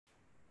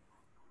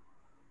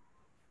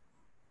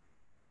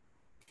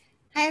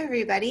Hi,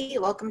 everybody.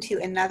 Welcome to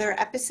another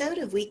episode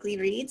of Weekly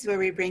Reads, where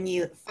we bring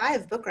you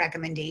 5 book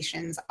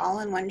recommendations all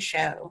in one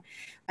show.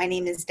 My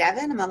name is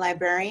Devon. I'm a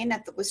librarian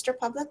at the Worcester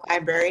Public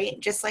Library,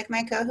 just like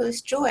my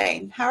co-host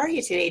Joy. How are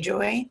you today,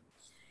 Joy?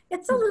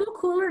 It's a little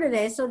cooler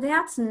today, so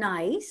that's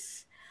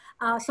nice.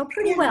 So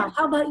pretty Yeah, well.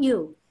 How about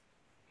you?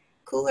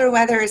 cooler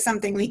weather is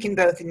something we can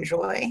both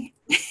enjoy.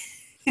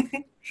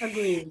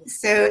 Agreed.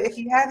 So, if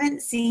you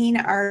haven't seen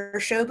our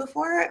show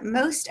before,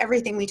 most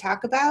everything we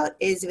talk about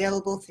is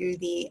available through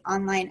the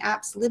online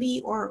apps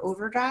Libby or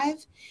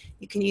Overdrive.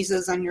 You can use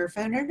those on your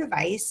phone or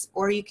device,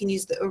 or you can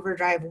use the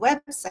Overdrive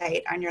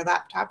website on your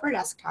laptop or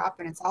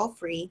desktop, and it's all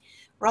free.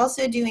 We're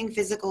also doing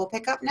physical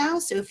pickup now,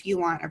 so if you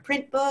want a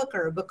print book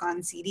or a book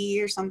on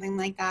CD or something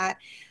like that,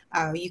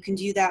 you can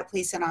do that,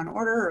 place it on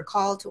order or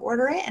call to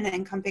order it, and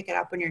then come pick it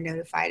up when you're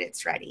notified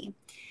it's ready.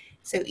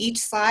 So each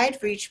slide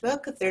for each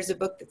book, if there's a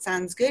book that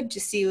sounds good,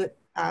 just see what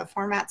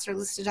formats are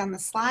listed on the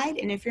slide.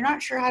 And if you're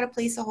not sure how to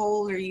place a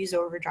hold or use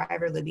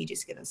Overdrive or Libby,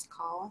 just give us a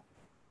call.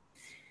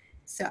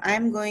 So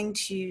I'm going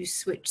to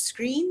switch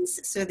screens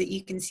so that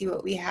you can see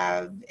what we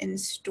have in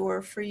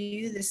store for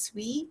you this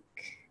week.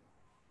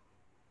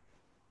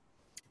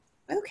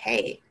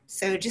 Okay,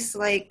 so just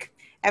like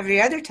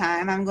every other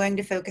time, I'm going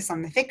to focus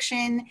on the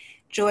fiction.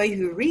 Joy,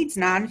 who reads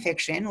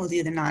nonfiction, will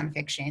do the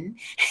nonfiction.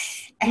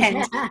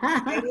 And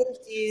I will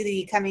do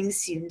the coming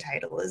soon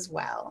title as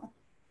well.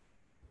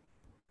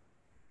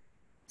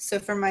 So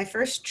for my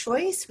first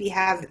choice, we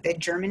have The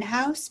German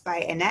House by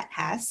Annette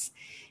Hess.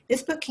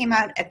 This book came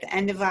out at the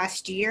end of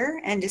last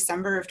year in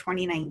December of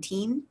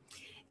 2019.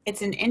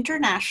 It's an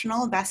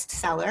international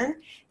bestseller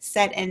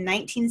set in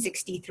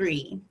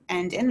 1963,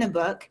 and in the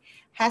book,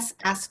 Hess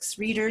asks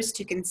readers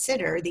to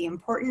consider the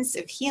importance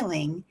of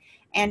healing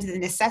and the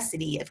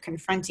necessity of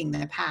confronting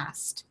the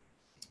past.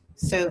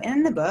 So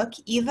in the book,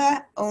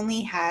 Eva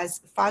only has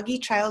foggy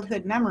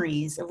childhood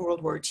memories of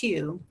World War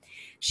II.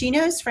 She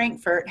knows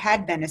Frankfurt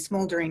had been a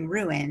smoldering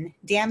ruin,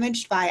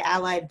 damaged by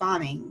Allied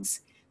bombings,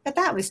 but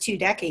that was 2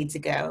 decades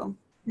ago.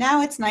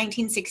 Now it's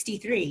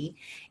 1963,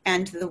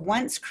 and the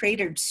once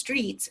cratered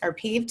streets are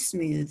paved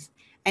smooth,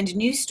 and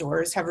new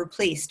stores have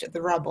replaced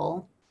the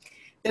rubble.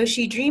 Though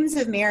she dreams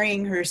of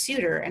marrying her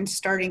suitor and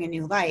starting a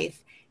new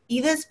life,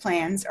 Eva's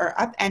plans are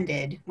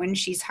upended when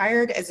she's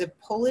hired as a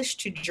Polish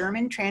to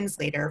German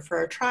translator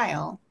for a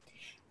trial.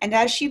 And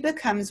as she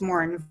becomes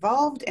more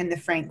involved in the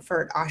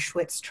Frankfurt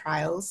Auschwitz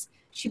trials,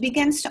 she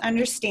begins to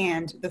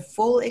understand the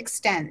full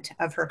extent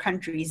of her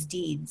country's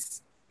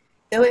deeds.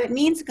 Though it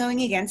means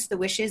going against the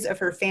wishes of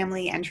her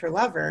family and her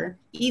lover,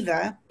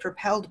 Eva,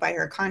 propelled by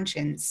her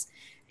conscience,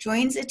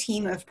 joins a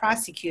team of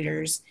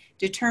prosecutors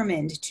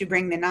determined to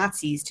bring the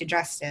Nazis to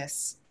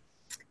justice.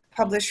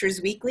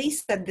 Publishers Weekly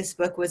said this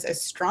book was a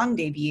strong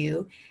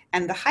debut,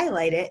 and the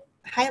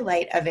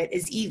highlight of it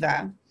is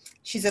Eva.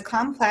 She's a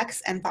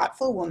complex and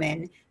thoughtful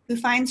woman who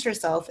finds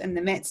herself in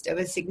the midst of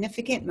a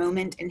significant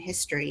moment in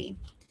history.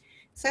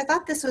 So I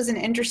thought this was an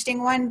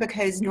interesting one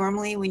because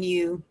normally when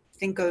you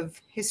think of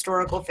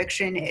historical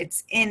fiction,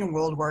 it's in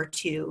World War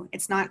II.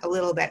 It's not a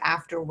little bit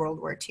after World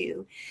War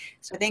II.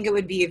 So I think it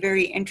would be a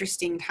very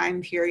interesting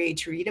time period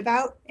to read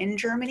about in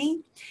Germany.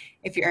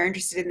 If you're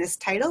interested in this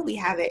title, we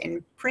have it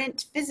in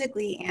print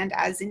physically and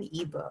as an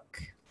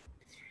ebook.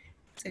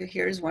 So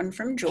here's one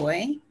from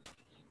Joy.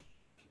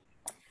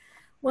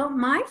 Well,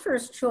 my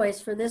first choice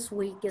for this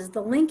week is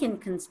The Lincoln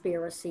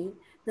Conspiracy,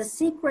 The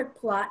Secret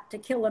Plot to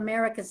Kill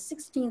America's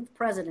 16th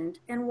President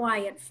and Why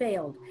It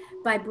Failed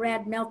by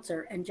Brad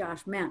Meltzer and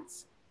Josh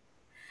Mentz.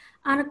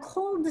 On a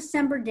cold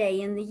December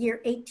day in the year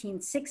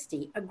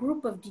 1860, a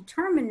group of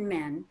determined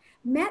men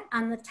met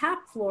on the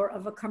top floor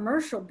of a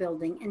commercial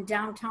building in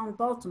downtown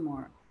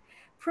Baltimore,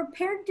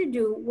 prepared to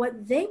do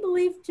what they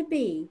believed to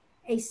be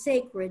a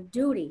sacred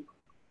duty.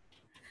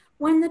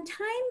 When the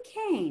time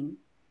came,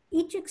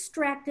 each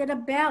extracted a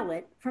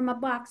ballot from a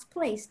box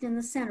placed in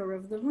the center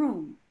of the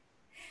room.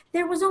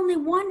 There was only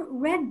one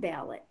red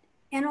ballot,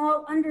 and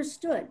all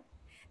understood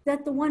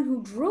that the one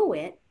who drew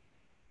it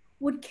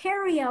would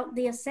carry out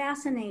the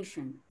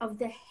assassination of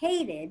the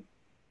hated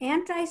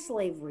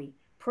anti-slavery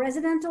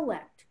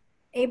president-elect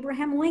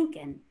Abraham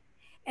Lincoln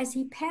as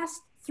he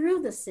passed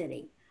through the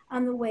city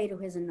on the way to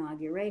his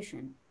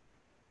inauguration.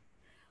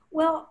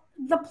 Well,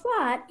 the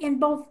plot, in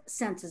both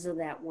senses of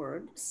that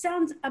word,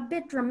 sounds a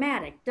bit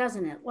dramatic,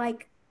 doesn't it?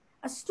 Like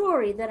a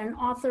story that an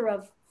author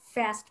of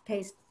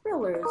fast-paced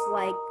thrillers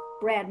like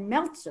Brad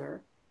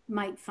Meltzer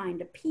might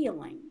find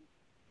appealing.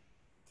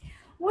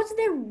 Was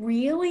there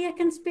really a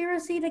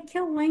conspiracy to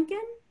kill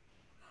Lincoln?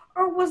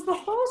 Or was the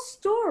whole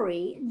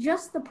story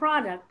just the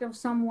product of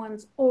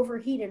someone's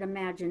overheated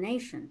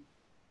imagination?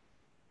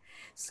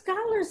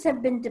 Scholars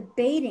have been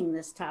debating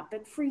this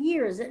topic for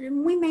years,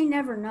 and we may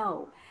never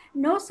know.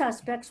 No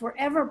suspects were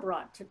ever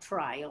brought to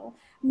trial,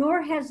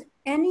 nor has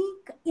any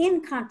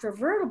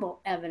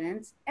incontrovertible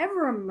evidence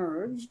ever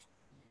emerged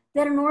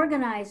that an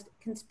organized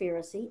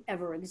conspiracy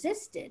ever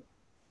existed.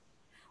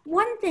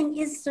 One thing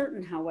is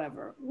certain,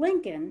 however: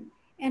 Lincoln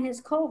and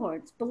his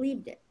cohorts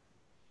believed it.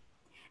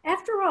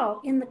 After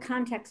all, in the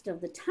context of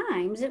the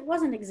times, it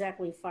wasn't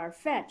exactly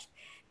far-fetched.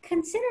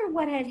 Consider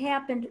what had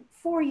happened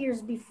 4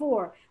 years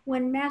before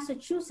when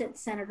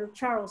Massachusetts Senator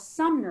Charles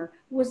Sumner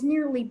was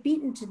nearly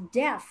beaten to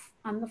death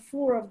on the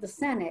floor of the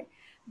Senate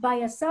by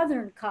a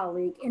Southern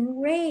colleague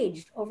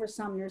enraged over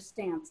Sumner's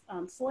stance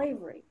on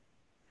slavery.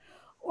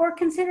 Or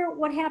consider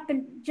what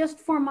happened just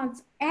 4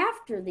 months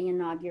after the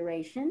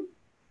inauguration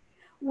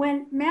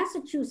when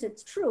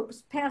Massachusetts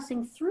troops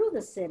passing through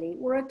the city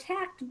were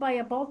attacked by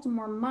a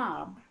Baltimore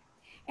mob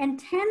and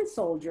 10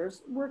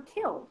 soldiers were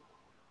killed.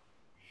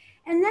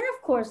 And then,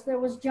 of course, there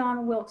was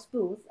John Wilkes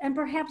Booth, and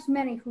perhaps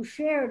many who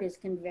shared his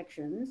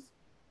convictions,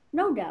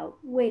 no doubt,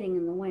 waiting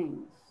in the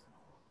wings.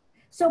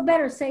 So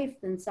better safe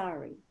than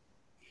sorry.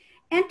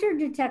 Enter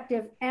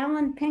Detective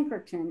Alan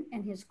Pinkerton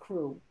and his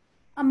crew.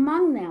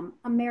 Among them,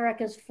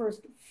 America's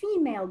first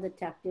female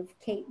detective,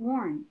 Kate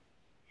Warren.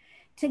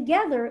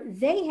 Together,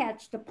 they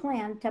hatched a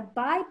plan to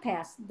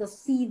bypass the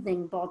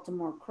seething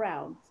Baltimore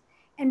crowds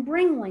and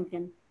bring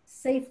Lincoln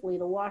safely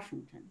to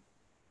Washington.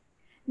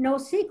 No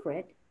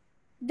secret,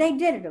 they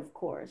did it, of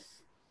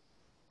course.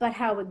 But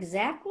how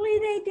exactly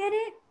they did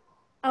it,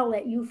 I'll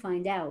let you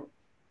find out.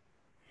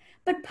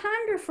 But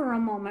ponder for a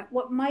moment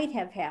what might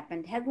have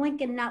happened had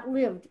Lincoln not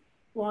lived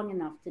long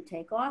enough to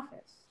take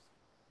office.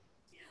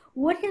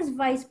 Would his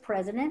vice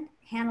president,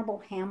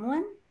 Hannibal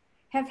Hamlin,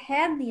 have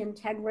had the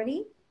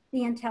integrity,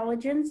 the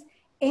intelligence,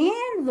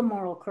 and the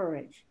moral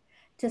courage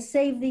to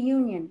save the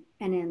Union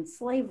and end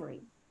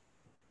slavery?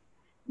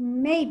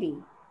 Maybe,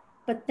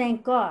 but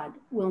thank God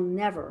we'll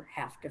never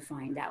have to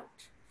find out.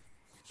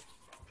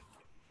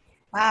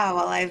 Wow,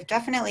 well, I've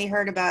definitely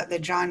heard about the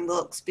John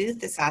Wilkes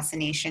Booth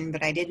assassination,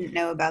 but I didn't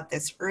know about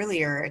this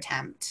earlier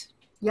attempt.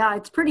 Yeah,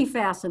 it's pretty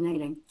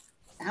fascinating.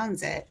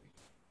 Sounds it.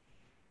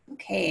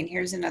 Okay, and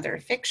here's another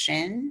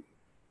fiction.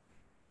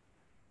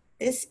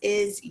 This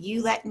is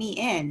You Let Me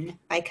In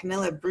by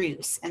Camilla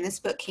Bruce, and this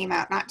book came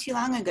out not too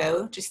long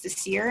ago, just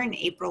this year in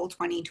April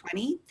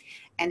 2020,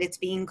 and it's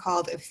being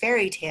called A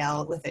Fairy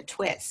Tale with a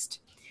Twist.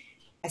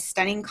 A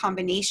stunning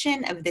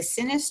combination of the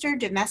sinister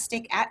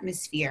domestic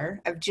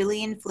atmosphere of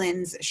Gillian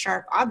Flynn's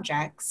Sharp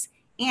Objects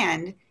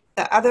and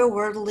the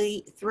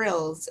otherworldly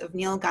thrills of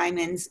Neil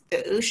Gaiman's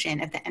The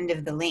Ocean at the End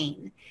of the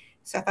Lane.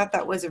 So I thought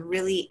that was a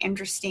really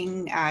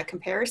interesting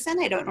comparison.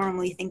 I don't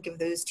normally think of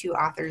those two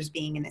authors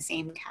being in the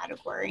same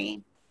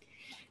category.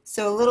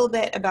 So a little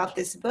bit about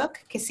this book.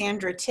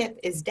 Cassandra Tipp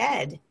is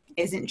dead,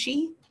 isn't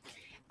she?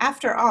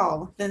 After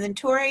all, the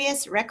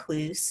notorious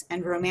recluse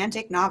and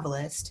romantic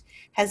novelist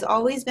has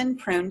always been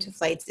prone to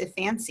flights of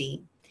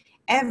fancy.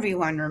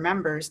 Everyone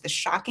remembers the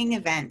shocking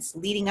events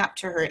leading up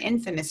to her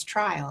infamous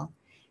trial.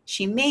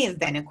 She may have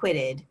been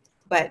acquitted,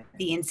 but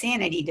the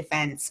insanity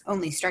defense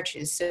only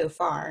stretches so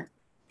far.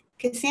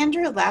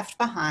 Cassandra left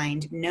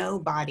behind no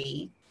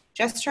body,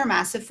 just her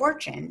massive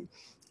fortune,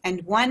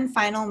 and one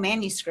final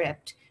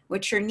manuscript,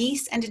 which her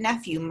niece and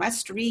nephew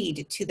must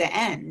read to the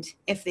end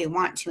if they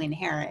want to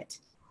inherit.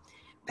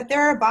 But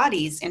there are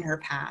bodies in her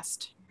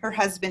past. Her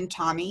husband,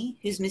 Tommy,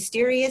 whose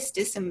mysterious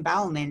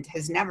disembowelment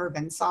has never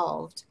been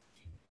solved.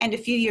 And a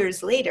few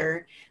years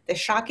later, the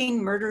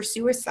shocking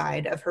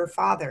murder-suicide of her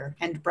father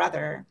and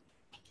brother.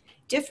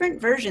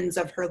 Different versions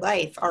of her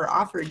life are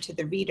offered to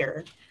the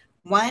reader,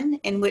 one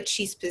in which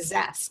she's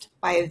possessed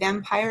by a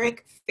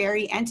vampiric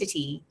fairy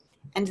entity,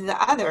 and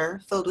the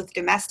other filled with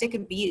domestic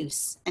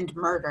abuse and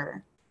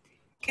murder.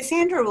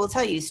 Cassandra will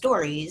tell you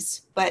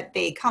stories, but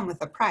they come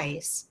with a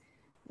price.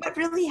 What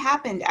really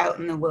happened out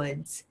in the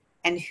woods,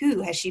 and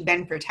who has she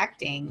been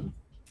protecting?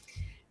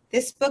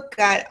 This book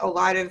got a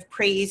lot of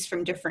praise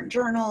from different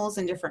journals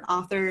and different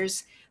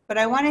authors, but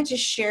I wanted to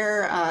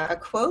share a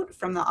quote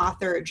from the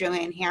author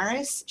Joanne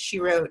Harris. She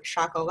wrote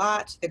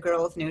Chocolat, The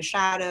Girl with No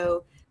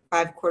Shadow,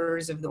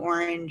 5/4 of the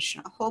Orange,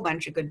 a whole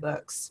bunch of good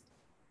books.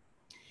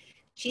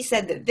 She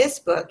said that this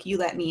book, You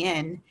Let Me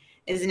In,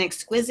 is an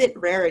exquisite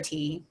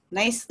rarity,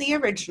 nicely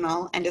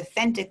original and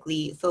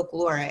authentically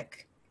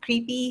folkloric.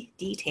 Creepy,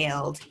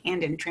 detailed,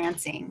 and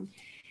entrancing.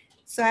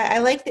 So I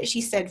like that she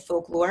said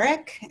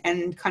folkloric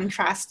and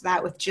contrast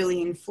that with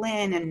Gillian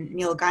Flynn and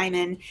Neil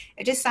Gaiman.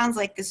 It just sounds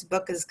like this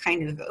book is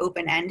kind of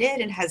open-ended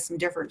and has some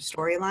different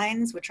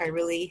storylines, which I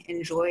really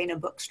enjoy in a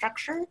book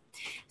structure.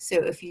 So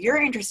if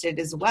you're interested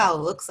as well,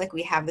 it looks like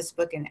we have this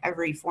book in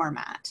every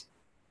format.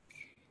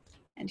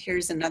 And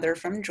here's another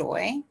from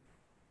Joy.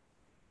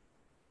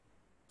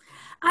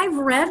 I've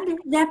read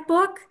that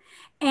book,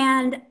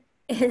 and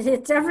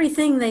it's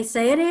everything they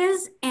say it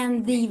is,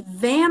 and the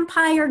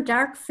vampire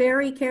dark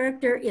fairy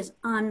character is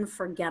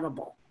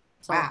unforgettable.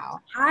 So wow.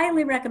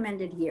 Highly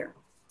recommended here.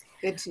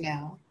 Good to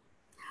know.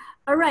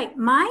 All right,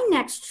 my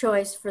next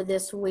choice for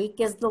this week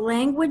is The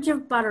Language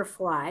of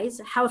Butterflies,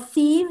 How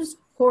Thieves,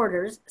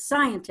 Hoarders,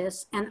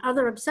 Scientists, and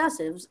Other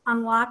Obsessives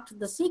Unlocked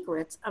the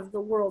Secrets of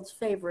the World's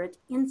Favorite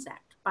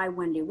Insect by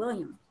Wendy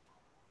Williams.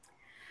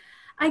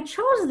 I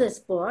chose this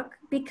book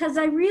because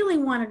I really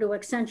wanted to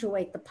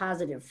accentuate the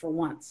positive for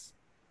once.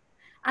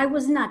 I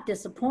was not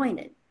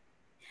disappointed.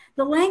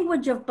 The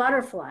Language of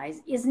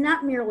Butterflies is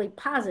not merely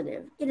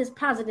positive, it is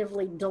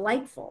positively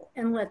delightful,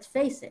 and let's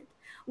face it,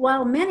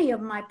 While many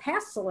of my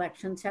past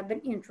selections have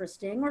been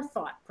interesting or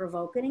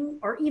thought-provoking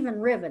or even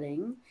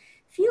riveting,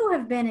 few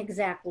have been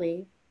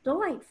exactly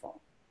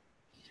delightful.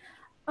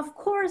 Of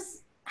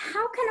course,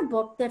 how can a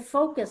book that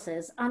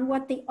focuses on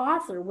what the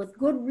author with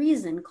good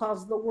reason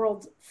calls the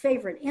world's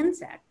favorite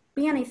insect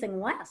be anything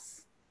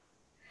less?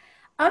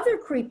 Other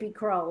creepy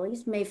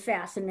crawlies may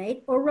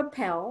fascinate or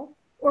repel,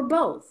 or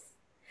both.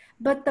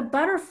 But the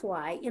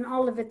butterfly, in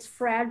all of its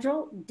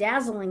fragile,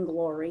 dazzling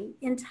glory,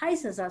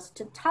 entices us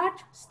to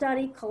touch,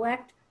 study,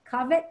 collect,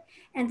 covet,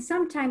 and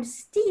sometimes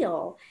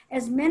steal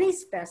as many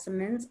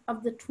specimens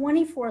of the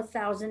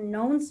 24,000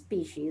 known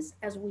species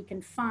as we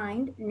can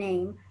find,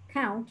 name,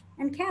 count,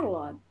 and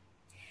catalog.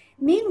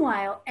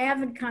 Meanwhile,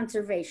 avid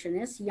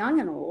conservationists, young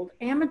and old,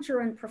 amateur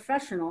and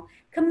professional,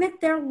 commit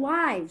their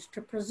lives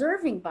to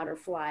preserving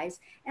butterflies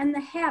and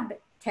the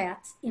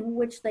habitats in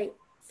which they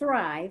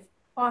thrive,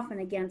 often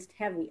against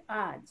heavy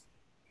odds.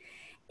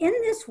 In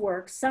this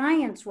work,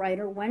 science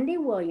writer Wendy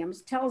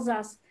Williams tells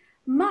us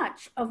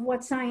much of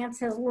what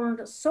science has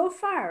learned so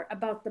far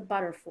about the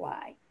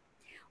butterfly,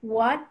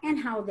 what and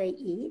how they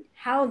eat,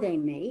 how they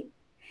mate,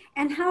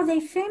 and how they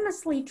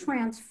famously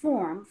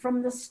transform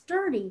from the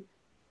sturdy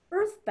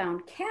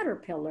earthbound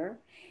caterpillar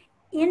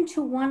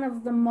into one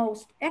of the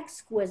most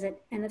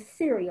exquisite and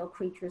ethereal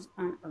creatures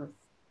on earth.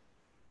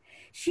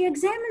 She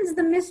examines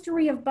the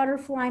mystery of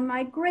butterfly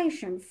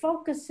migration,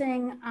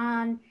 focusing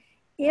on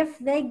if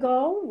they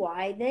go,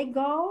 why they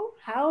go,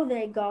 how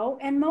they go,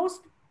 and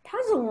most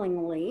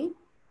puzzlingly,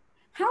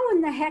 how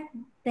in the heck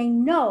they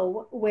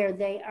know where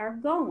they are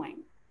going.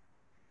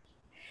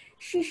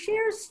 She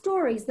shares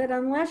stories that,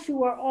 unless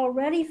you are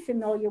already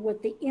familiar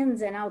with the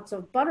ins and outs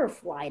of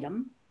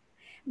butterflydom,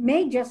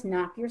 may just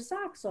knock your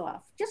socks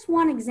off. Just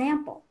one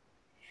example.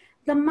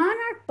 The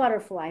monarch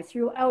butterfly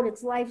throughout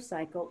its life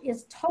cycle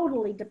is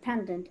totally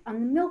dependent on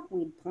the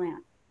milkweed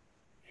plant.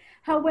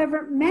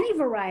 However, many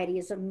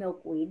varieties of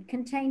milkweed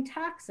contain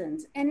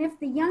toxins, and if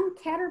the young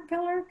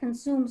caterpillar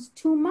consumes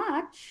too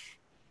much,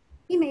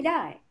 he may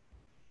die.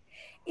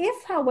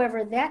 If,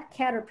 however, that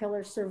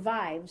caterpillar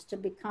survives to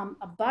become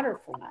a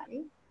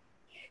butterfly,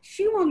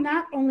 she will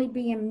not only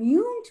be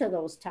immune to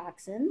those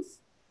toxins,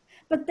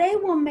 but they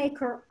will make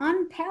her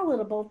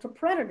unpalatable to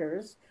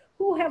predators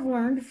who have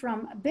learned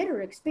from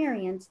bitter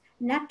experience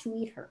not to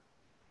eat her.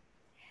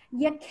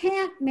 You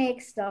can't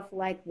make stuff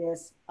like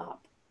this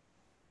up.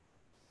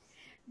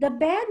 The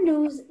bad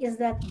news is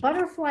that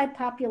butterfly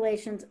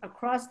populations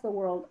across the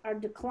world are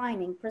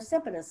declining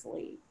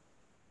precipitously.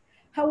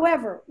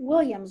 However,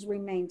 Williams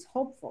remains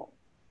hopeful.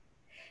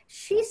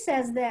 She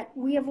says that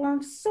we have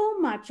learned so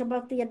much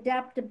about the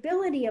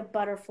adaptability of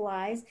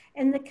butterflies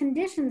and the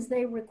conditions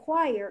they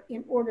require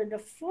in order to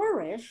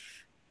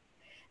flourish,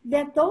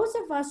 that those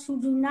of us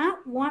who do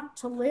not want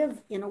to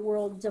live in a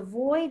world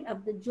devoid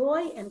of the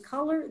joy and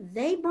color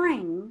they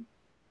bring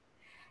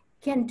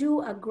can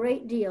do a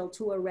great deal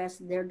to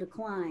arrest their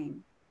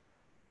decline.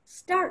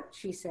 Start,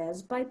 she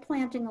says, by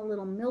planting a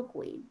little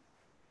milkweed.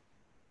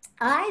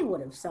 I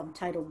would have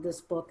subtitled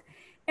this book,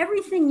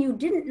 Everything You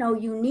Didn't Know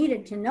You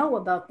Needed to Know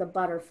About the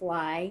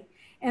Butterfly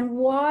and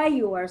Why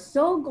You Are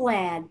So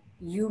Glad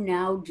You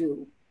Now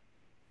Do.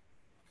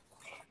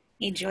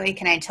 Hey, Joy,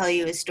 can I tell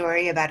you a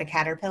story about a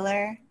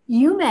caterpillar?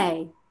 You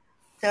may.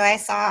 So I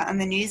saw on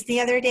the news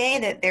the other day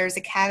that there's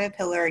a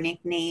caterpillar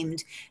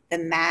nicknamed the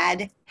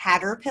Mad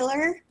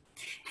Hatterpillar.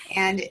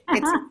 And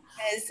it's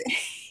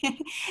because,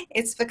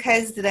 it's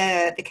because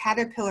the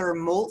caterpillar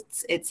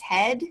molts its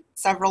head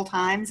several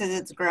times as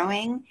it's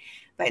growing,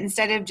 but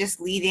instead of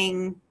just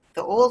leaving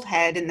the old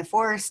head in the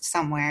forest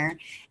somewhere,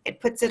 it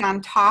puts it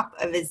on top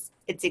of its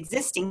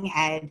existing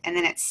head, and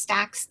then it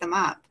stacks them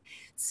up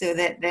so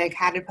that the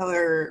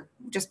caterpillar,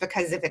 just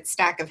because of its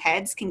stack of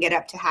heads, can get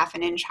up to half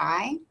an inch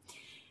high.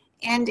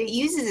 And it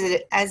uses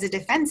it as a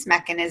defense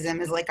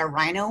mechanism, as like a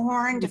rhino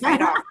horn to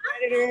fight off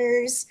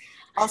predators,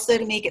 also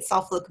to make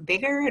itself look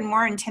bigger and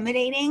more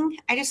intimidating.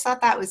 I just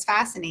thought that was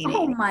fascinating.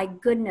 Oh my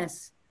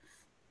goodness.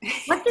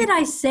 What did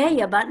I say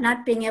about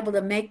not being able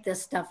to make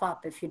this stuff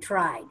up if you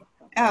tried?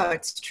 Oh,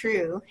 it's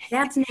true.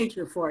 That's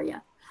nature for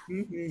you.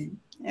 Mm-hmm.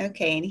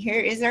 Okay, and here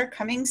is our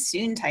coming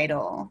soon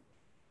title.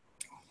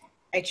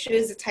 I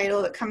chose a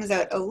title that comes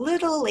out a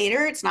little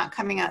later. It's not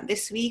coming out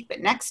this week,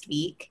 but next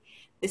week.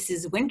 This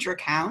is Winter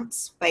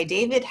Counts by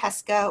David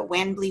Heska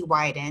Wanbley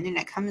Wyden, and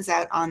it comes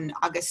out on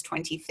August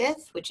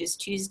 25th, which is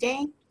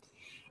Tuesday.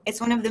 It's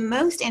one of the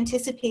most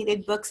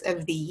anticipated books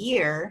of the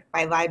year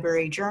by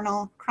Library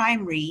Journal,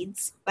 Crime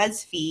Reads,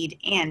 BuzzFeed,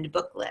 and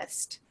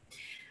Booklist.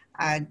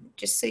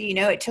 Just so you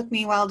know, it took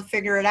me a while to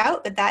figure it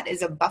out, but that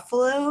is a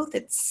buffalo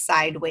that's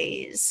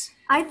sideways.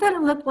 I thought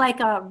it looked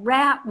like a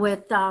rat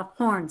with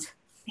horns.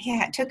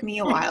 Yeah, it took me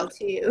a while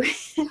too.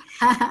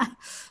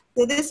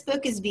 So this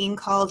book is being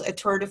called a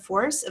tour de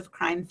force of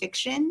crime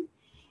fiction.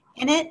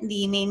 In it,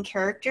 the main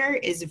character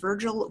is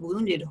Virgil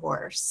Wounded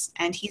Horse,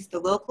 and he's the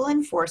local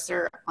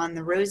enforcer on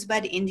the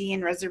Rosebud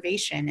Indian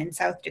Reservation in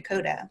South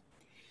Dakota.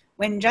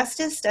 When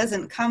justice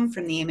doesn't come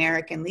from the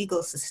American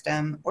legal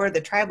system or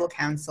the tribal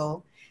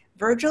council,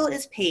 Virgil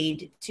is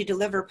paid to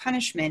deliver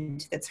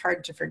punishment that's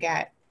hard to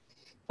forget.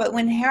 But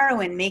when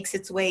heroin makes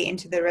its way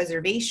into the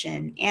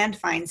reservation and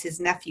finds his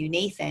nephew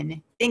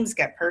Nathan, things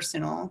get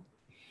personal.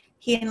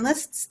 He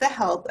enlists the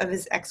help of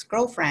his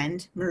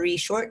ex-girlfriend, Marie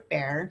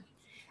Shortbear,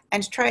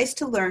 and tries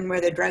to learn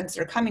where the drugs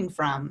are coming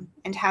from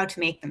and how to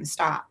make them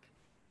stop.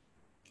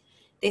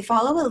 They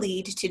follow a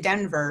lead to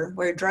Denver,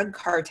 where drug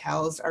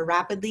cartels are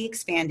rapidly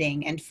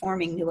expanding and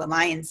forming new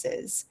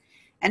alliances.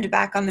 And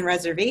back on the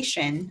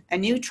reservation, a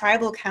new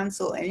tribal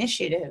council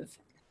initiative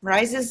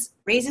raises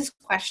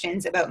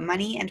questions about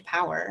money and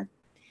power.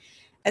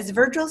 As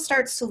Virgil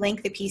starts to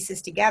link the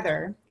pieces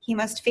together, he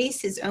must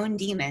face his own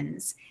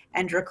demons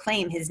and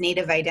reclaim his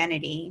native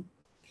identity.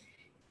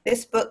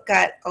 This book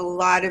got a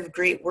lot of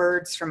great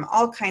words from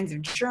all kinds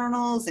of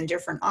journals and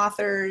different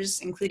authors,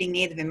 including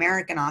Native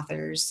American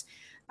authors.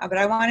 But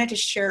I wanted to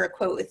share a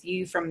quote with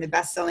you from the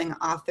best-selling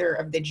author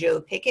of the Joe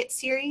Pickett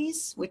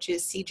series, which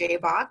is C.J.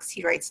 Box.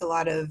 He writes a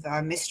lot of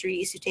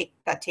mysteries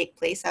that take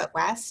place out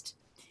west.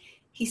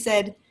 He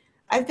said,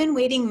 "I've been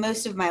waiting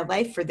most of my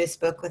life for this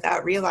book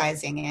without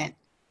realizing it.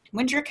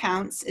 Winter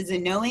Counts is a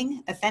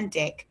knowing,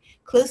 authentic,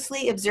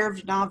 closely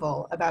observed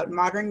novel about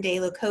modern-day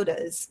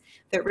Lakotas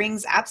that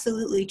rings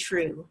absolutely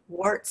true,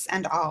 warts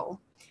and all.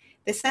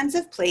 The sense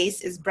of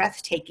place is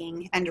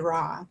breathtaking and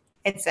raw.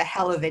 It's a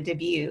hell of a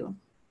debut."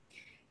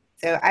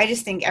 So I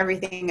just think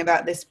everything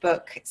about this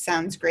book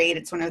sounds great.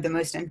 It's one of the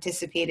most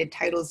anticipated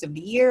titles of the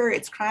year.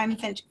 It's crime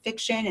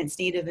fiction, it's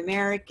Native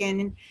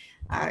American,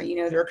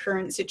 their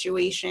current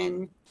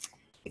situation.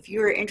 If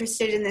you're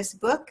interested in this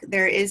book,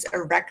 there is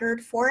a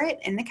record for it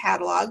in the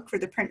catalog for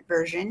the print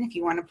version if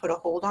you want to put a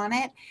hold on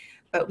it.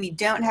 But we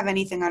don't have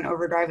anything on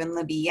Overdrive and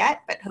Libby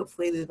yet, but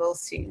hopefully we will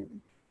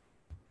soon.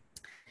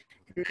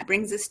 And that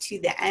brings us to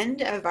the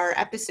end of our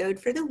episode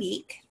for the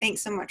week.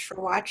 Thanks so much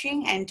for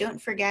watching. And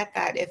don't forget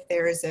that if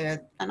there is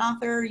an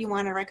author you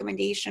want a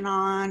recommendation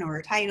on, or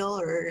a title,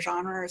 or a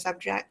genre or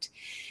subject,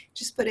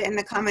 just put it in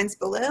the comments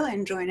below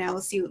and Joy and I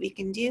will see what we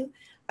can do.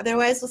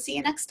 Otherwise, we'll see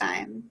you next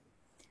time.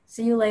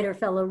 See you later,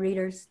 fellow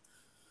readers.